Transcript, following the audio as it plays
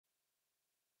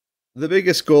The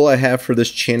biggest goal I have for this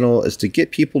channel is to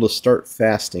get people to start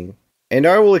fasting, and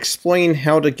I will explain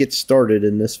how to get started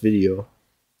in this video.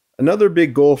 Another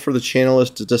big goal for the channel is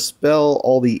to dispel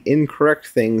all the incorrect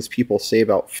things people say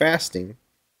about fasting.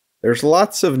 There's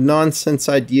lots of nonsense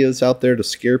ideas out there to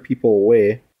scare people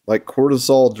away, like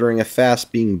cortisol during a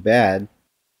fast being bad.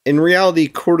 In reality,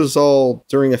 cortisol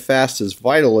during a fast is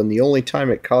vital, and the only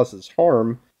time it causes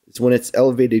harm is when it's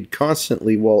elevated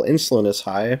constantly while insulin is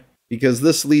high, because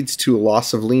this leads to a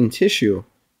loss of lean tissue.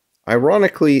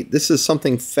 Ironically, this is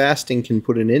something fasting can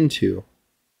put an end to.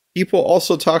 People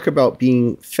also talk about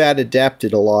being fat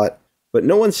adapted a lot, but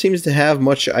no one seems to have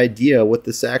much idea what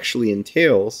this actually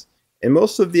entails, and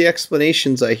most of the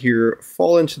explanations I hear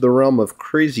fall into the realm of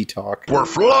crazy talk. We're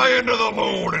flying to the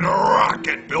moon in a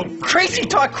rocket built for Crazy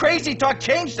talk,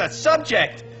 change the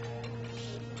subject!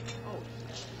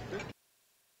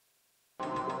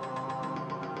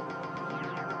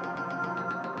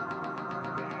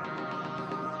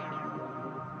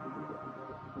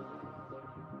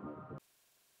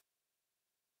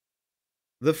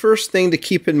 The first thing to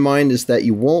keep in mind is that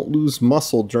you won't lose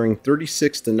muscle during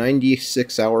 36 to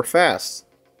 96 hour fasts.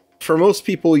 For most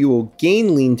people, you will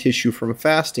gain lean tissue from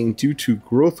fasting due to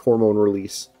growth hormone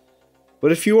release.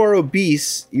 But if you are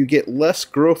obese, you get less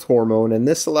growth hormone, and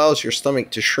this allows your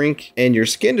stomach to shrink and your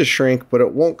skin to shrink, but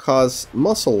it won't cause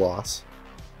muscle loss.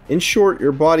 In short,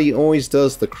 your body always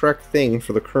does the correct thing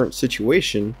for the current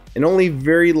situation, and only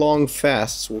very long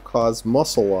fasts will cause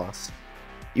muscle loss.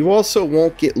 You also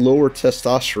won't get lower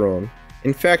testosterone.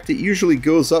 In fact, it usually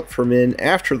goes up for men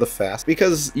after the fast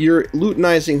because your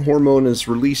luteinizing hormone is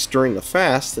released during the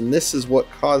fast, and this is what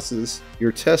causes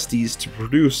your testes to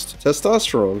produce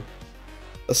testosterone.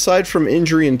 Aside from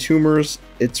injury and tumors,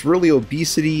 it's really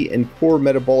obesity and poor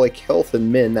metabolic health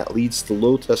in men that leads to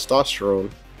low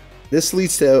testosterone. This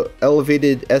leads to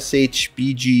elevated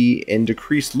SHBG and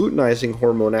decreased luteinizing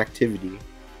hormone activity.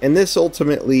 And this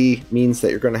ultimately means that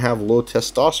you're going to have low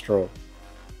testosterone.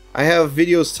 I have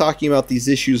videos talking about these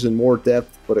issues in more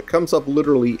depth, but it comes up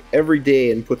literally every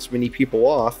day and puts many people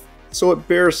off, so it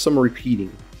bears some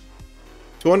repeating.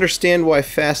 To understand why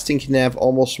fasting can have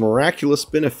almost miraculous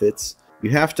benefits,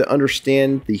 you have to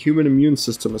understand the human immune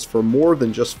system is for more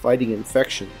than just fighting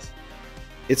infections.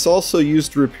 It's also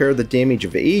used to repair the damage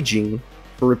of aging,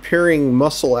 for repairing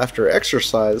muscle after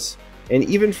exercise, and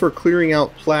even for clearing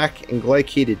out plaque and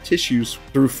glycated tissues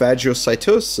through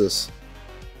phagocytosis.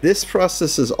 This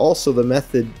process is also the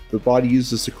method the body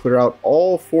uses to clear out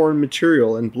all foreign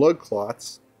material and blood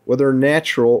clots, whether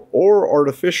natural or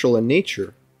artificial in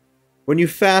nature. When you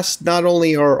fast, not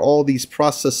only are all these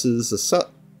processes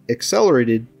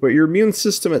accelerated, but your immune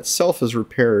system itself is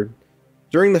repaired.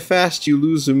 During the fast, you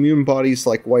lose immune bodies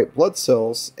like white blood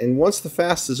cells, and once the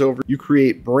fast is over, you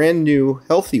create brand new,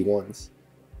 healthy ones.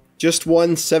 Just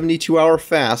one 72-hour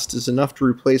fast is enough to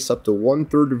replace up to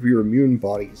 1/3 of your immune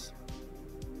bodies.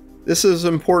 This is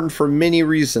important for many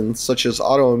reasons, such as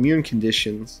autoimmune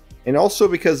conditions, and also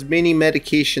because many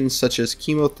medications such as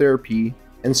chemotherapy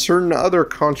and certain other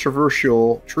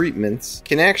controversial treatments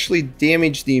can actually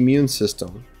damage the immune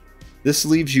system. This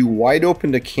leaves you wide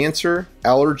open to cancer,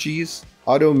 allergies,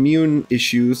 autoimmune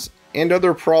issues, and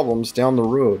other problems down the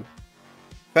road.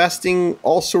 Fasting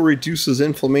also reduces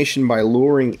inflammation by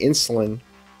lowering insulin,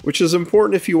 which is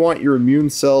important if you want your immune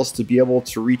cells to be able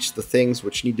to reach the things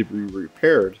which need to be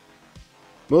repaired.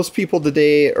 Most people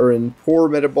today are in poor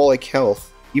metabolic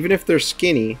health, even if they're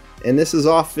skinny, and this is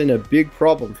often a big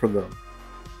problem for them.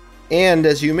 And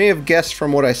as you may have guessed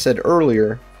from what I said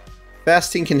earlier,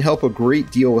 fasting can help a great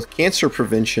deal with cancer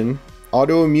prevention,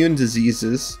 autoimmune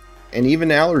diseases, and even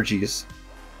allergies.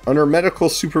 Under medical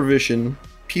supervision,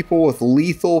 people with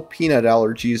lethal peanut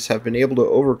allergies have been able to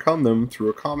overcome them through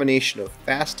a combination of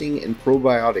fasting and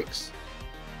probiotics.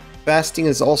 Fasting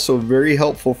is also very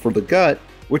helpful for the gut,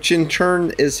 which in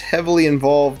turn is heavily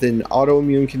involved in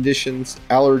autoimmune conditions,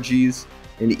 allergies,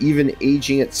 and even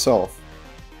aging itself.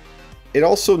 It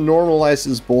also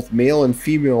normalizes both male and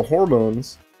female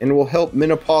hormones and will help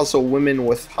menopausal women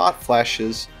with hot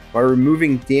flashes by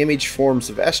removing damaged forms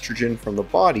of estrogen from the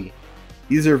body.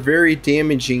 These are very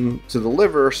damaging to the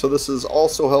liver, so this is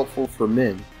also helpful for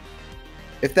men.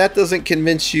 If that doesn't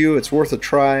convince you it's worth a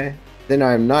try, then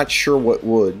I'm not sure what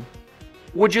would.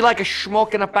 Would you like a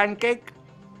schmuck and a pancake?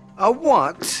 A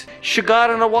what?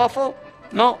 Sugar and a waffle?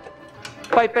 No.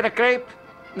 Pipe and a crepe?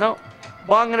 No.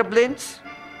 Bong and a blintz?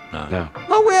 No.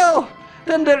 Oh well,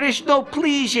 then there is no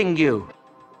pleasing you.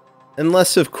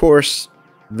 Unless, of course,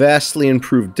 vastly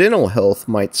improved dental health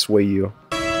might sway you.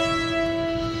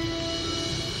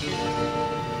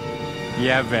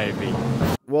 Yeah, baby.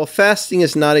 While fasting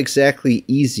is not exactly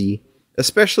easy,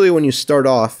 Especially when you start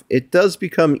off, it does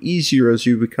become easier as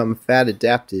you become fat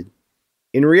adapted.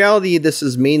 In reality, this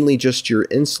is mainly just your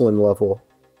insulin level.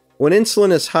 When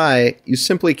insulin is high, you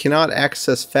simply cannot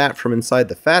access fat from inside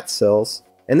the fat cells,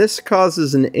 and this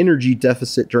causes an energy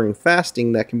deficit during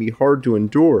fasting that can be hard to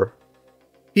endure.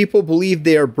 People believe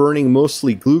they are burning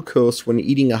mostly glucose when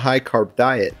eating a high-carb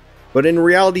diet, but in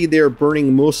reality they are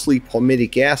burning mostly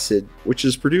palmitic acid, which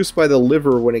is produced by the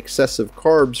liver when excessive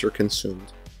carbs are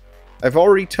consumed. I've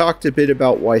already talked a bit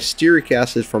about why stearic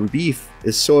acid from beef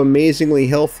is so amazingly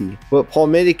healthy, but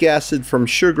palmitic acid from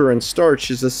sugar and starch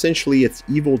is essentially its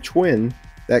evil twin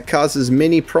that causes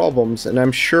many problems, and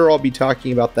I'm sure I'll be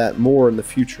talking about that more in the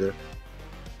future.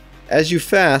 As you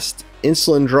fast,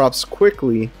 insulin drops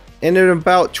quickly, and in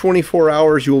about 24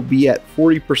 hours you will be at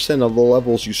 40% of the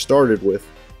levels you started with.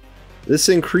 This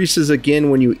increases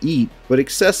again when you eat, but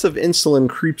excessive insulin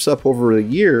creeps up over the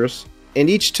years, and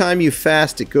each time you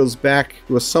fast it goes back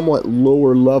to a somewhat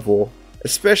lower level,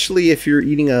 especially if you're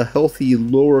eating a healthy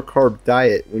lower carb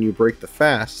diet when you break the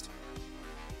fast.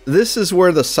 This is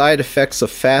where the side effects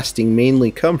of fasting mainly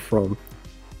come from.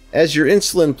 As your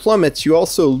insulin plummets, you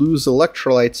also lose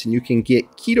electrolytes and you can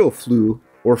get keto flu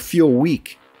or feel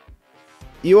weak.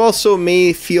 You also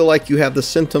may feel like you have the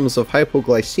symptoms of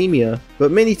hypoglycemia,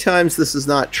 but many times this is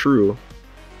not true.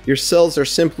 Your cells are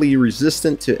simply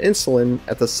resistant to insulin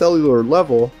at the cellular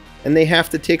level, and they have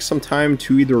to take some time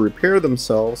to either repair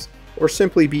themselves or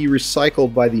simply be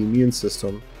recycled by the immune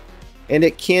system. And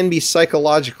it can be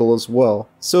psychological as well,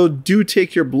 so do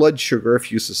take your blood sugar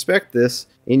if you suspect this,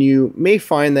 and you may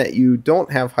find that you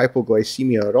don't have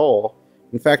hypoglycemia at all.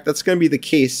 In fact, that's going to be the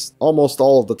case almost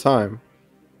all of the time.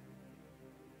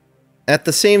 At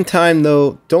the same time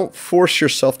though, don't force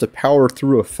yourself to power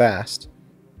through a fast.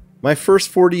 My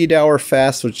first 48-hour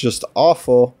fast was just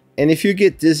awful, and if you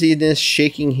get dizziness,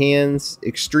 shaking hands,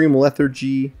 extreme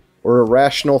lethargy, or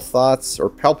irrational thoughts, or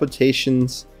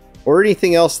palpitations, or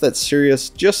anything else that's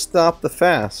serious, just stop the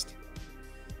fast.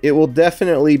 It will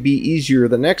definitely be easier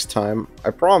the next time, I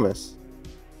promise.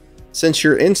 Since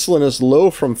your insulin is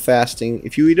low from fasting,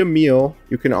 if you eat a meal,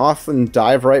 you can often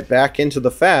dive right back into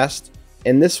the fast,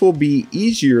 and this will be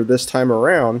easier this time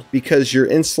around because your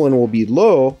insulin will be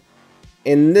low,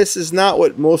 and this is not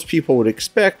what most people would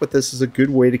expect, but this is a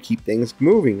good way to keep things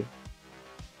moving.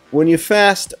 When you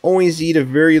fast, always eat a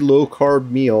very low carb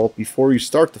meal before you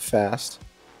start the fast,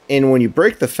 and when you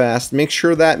break the fast, make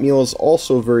sure that meal is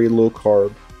also very low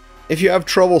carb. If you have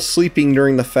trouble sleeping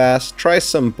during the fast, try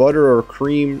some butter or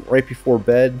cream right before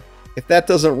bed. If that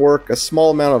doesn't work, a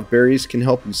small amount of berries can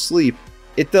help you sleep.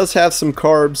 It does have some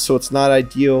carbs, so it's not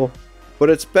ideal, but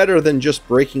it's better than just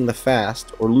breaking the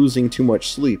fast or losing too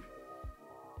much sleep.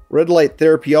 Red light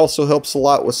therapy also helps a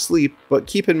lot with sleep, but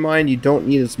keep in mind you don't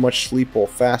need as much sleep while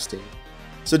fasting.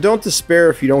 So don't despair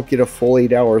if you don't get a full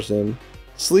 8 hours in.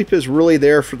 Sleep is really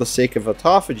there for the sake of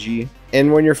autophagy,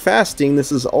 and when you're fasting,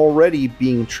 this is already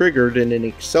being triggered in an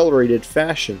accelerated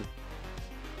fashion.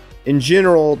 In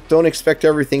general, don't expect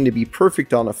everything to be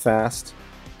perfect on a fast.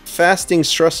 Fasting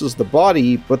stresses the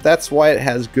body, but that's why it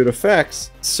has good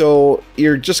effects, so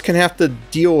you're just gonna have to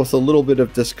deal with a little bit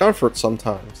of discomfort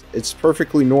sometimes. It's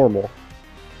perfectly normal.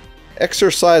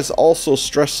 Exercise also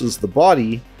stresses the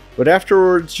body, but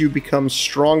afterwards you become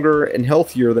stronger and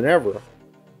healthier than ever.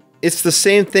 It's the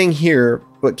same thing here,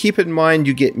 but keep in mind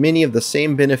you get many of the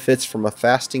same benefits from a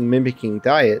fasting mimicking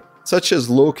diet, such as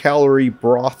low-calorie,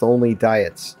 broth-only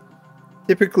diets.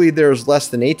 Typically, there's less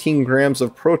than 18 grams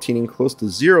of protein and close to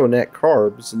 0 net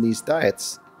carbs in these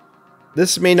diets.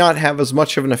 This may not have as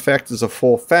much of an effect as a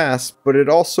full fast, but it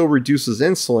also reduces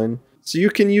insulin, so you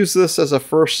can use this as a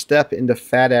first step into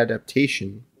fat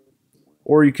adaptation.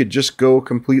 Or you could just go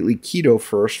completely keto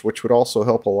first, which would also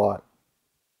help a lot.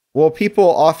 While people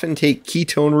often take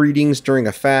ketone readings during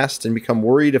a fast and become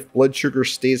worried if blood sugar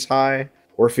stays high,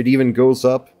 or if it even goes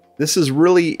up, this is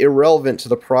really irrelevant to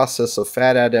the process of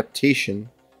fat adaptation.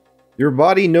 Your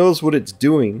body knows what it's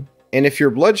doing, and if your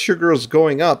blood sugar is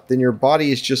going up, then your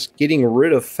body is just getting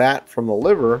rid of fat from the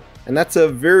liver, and that's a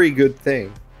very good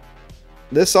thing.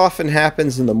 This often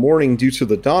happens in the morning due to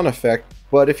the dawn effect,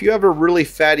 but if you have a really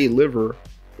fatty liver,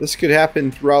 this could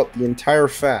happen throughout the entire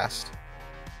fast.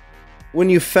 When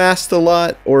you fast a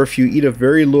lot, or if you eat a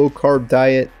very low carb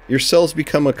diet, your cells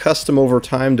become accustomed over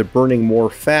time to burning more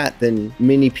fat than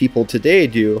many people today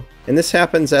do, and this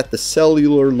happens at the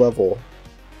cellular level.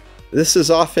 This is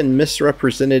often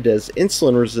misrepresented as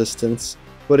insulin resistance,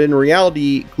 but in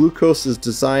reality, glucose is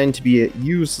designed to be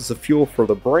used as a fuel for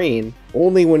the brain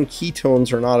only when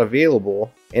ketones are not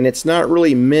available, and it's not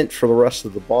really meant for the rest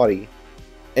of the body.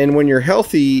 And when you're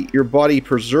healthy, your body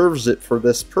preserves it for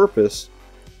this purpose.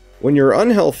 When you're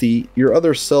unhealthy, your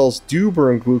other cells do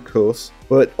burn glucose,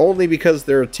 but only because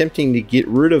they're attempting to get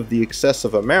rid of the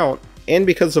excessive amount, and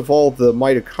because of all the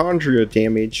mitochondria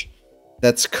damage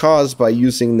that's caused by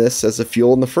using this as a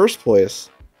fuel in the first place.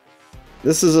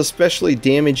 This is especially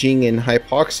damaging in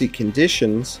hypoxic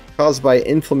conditions caused by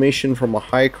inflammation from a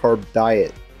high-carb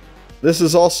diet. This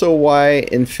is also why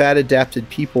in fat-adapted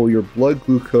people your blood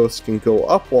glucose can go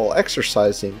up while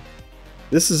exercising.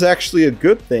 This is actually a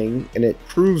good thing, and it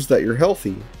proves that you're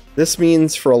healthy. This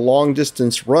means for a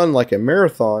long-distance run like a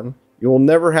marathon, you will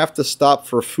never have to stop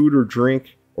for food or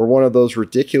drink, or one of those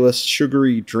ridiculous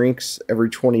sugary drinks every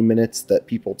 20 minutes that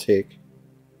people take.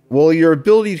 While your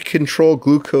ability to control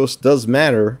glucose does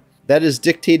matter, that is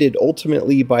dictated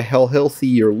ultimately by how healthy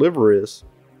your liver is,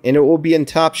 and it will be in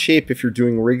top shape if you're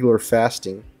doing regular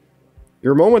fasting.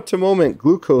 Your moment-to-moment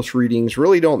glucose readings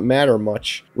really don't matter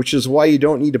much, which is why you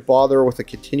don't need to bother with a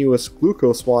continuous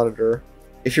glucose monitor.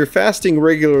 If you're fasting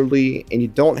regularly and you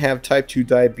don't have type 2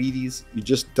 diabetes, you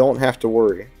just don't have to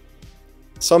worry.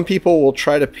 Some people will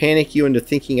try to panic you into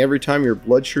thinking every time your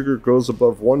blood sugar goes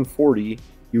above 140,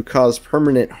 you cause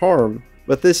permanent harm,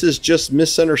 but this is just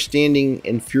misunderstanding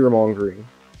and fear-mongering.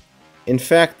 In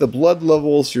fact, the blood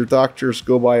levels your doctors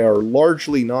go by are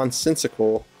largely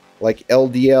nonsensical, like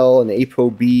LDL and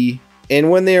ApoB, and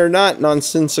when they are not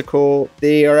nonsensical,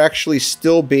 they are actually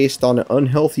still based on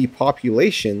unhealthy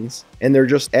populations, and they're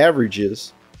just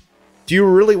averages. Do you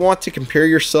really want to compare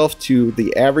yourself to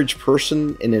the average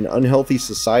person in an unhealthy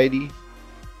society?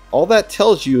 All that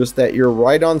tells you is that you're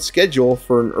right on schedule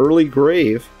for an early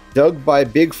grave, dug by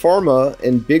Big Pharma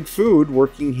and Big Food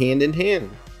working hand in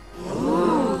hand.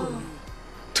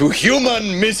 To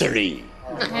human misery.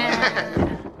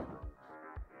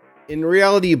 In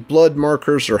reality, blood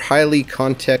markers are highly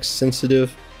context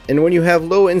sensitive, and when you have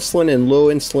low insulin and low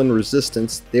insulin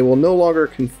resistance, they will no longer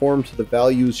conform to the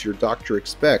values your doctor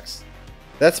expects.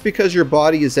 That's because your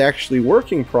body is actually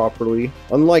working properly,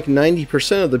 unlike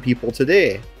 90% of the people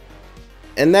today.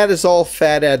 And that is all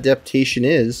fat adaptation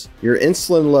is. Your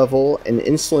insulin level and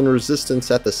insulin resistance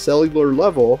at the cellular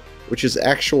level, which is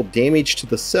actual damage to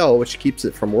the cell which keeps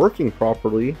it from working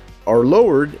properly, are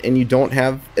lowered and you don't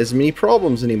have as many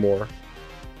problems anymore.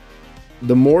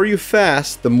 The more you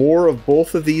fast, the more of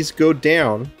both of these go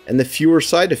down and the fewer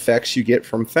side effects you get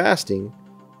from fasting.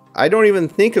 I don't even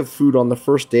think of food on the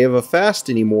first day of a fast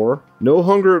anymore, no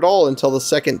hunger at all until the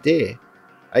second day.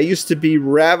 I used to be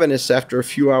ravenous after a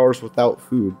few hours without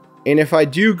food, and if I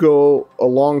do go a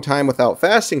long time without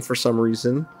fasting for some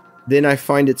reason, then I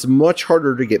find it's much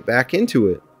harder to get back into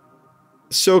it.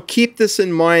 So keep this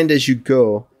in mind as you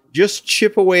go. Just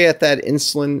chip away at that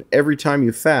insulin every time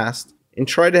you fast, and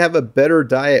try to have a better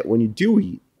diet when you do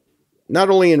eat. Not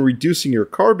only in reducing your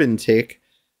carb intake,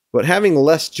 but having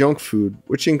less junk food,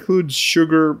 which includes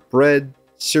sugar, bread,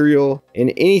 cereal,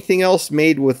 and anything else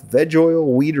made with veg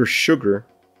oil, wheat, or sugar.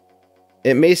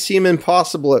 It may seem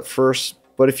impossible at first,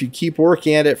 but if you keep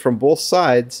working at it from both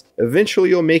sides, eventually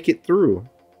you'll make it through.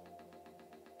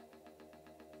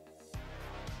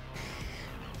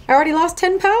 I already lost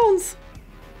 10 pounds.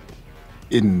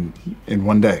 In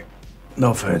one day.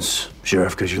 No offense,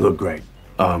 Sheriff, because you look great.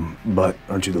 But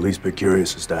aren't you the least bit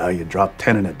curious as to how you dropped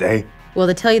 10 in a day? Well,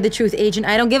 to tell you the truth, Agent,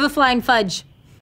 I don't give a flying fudge.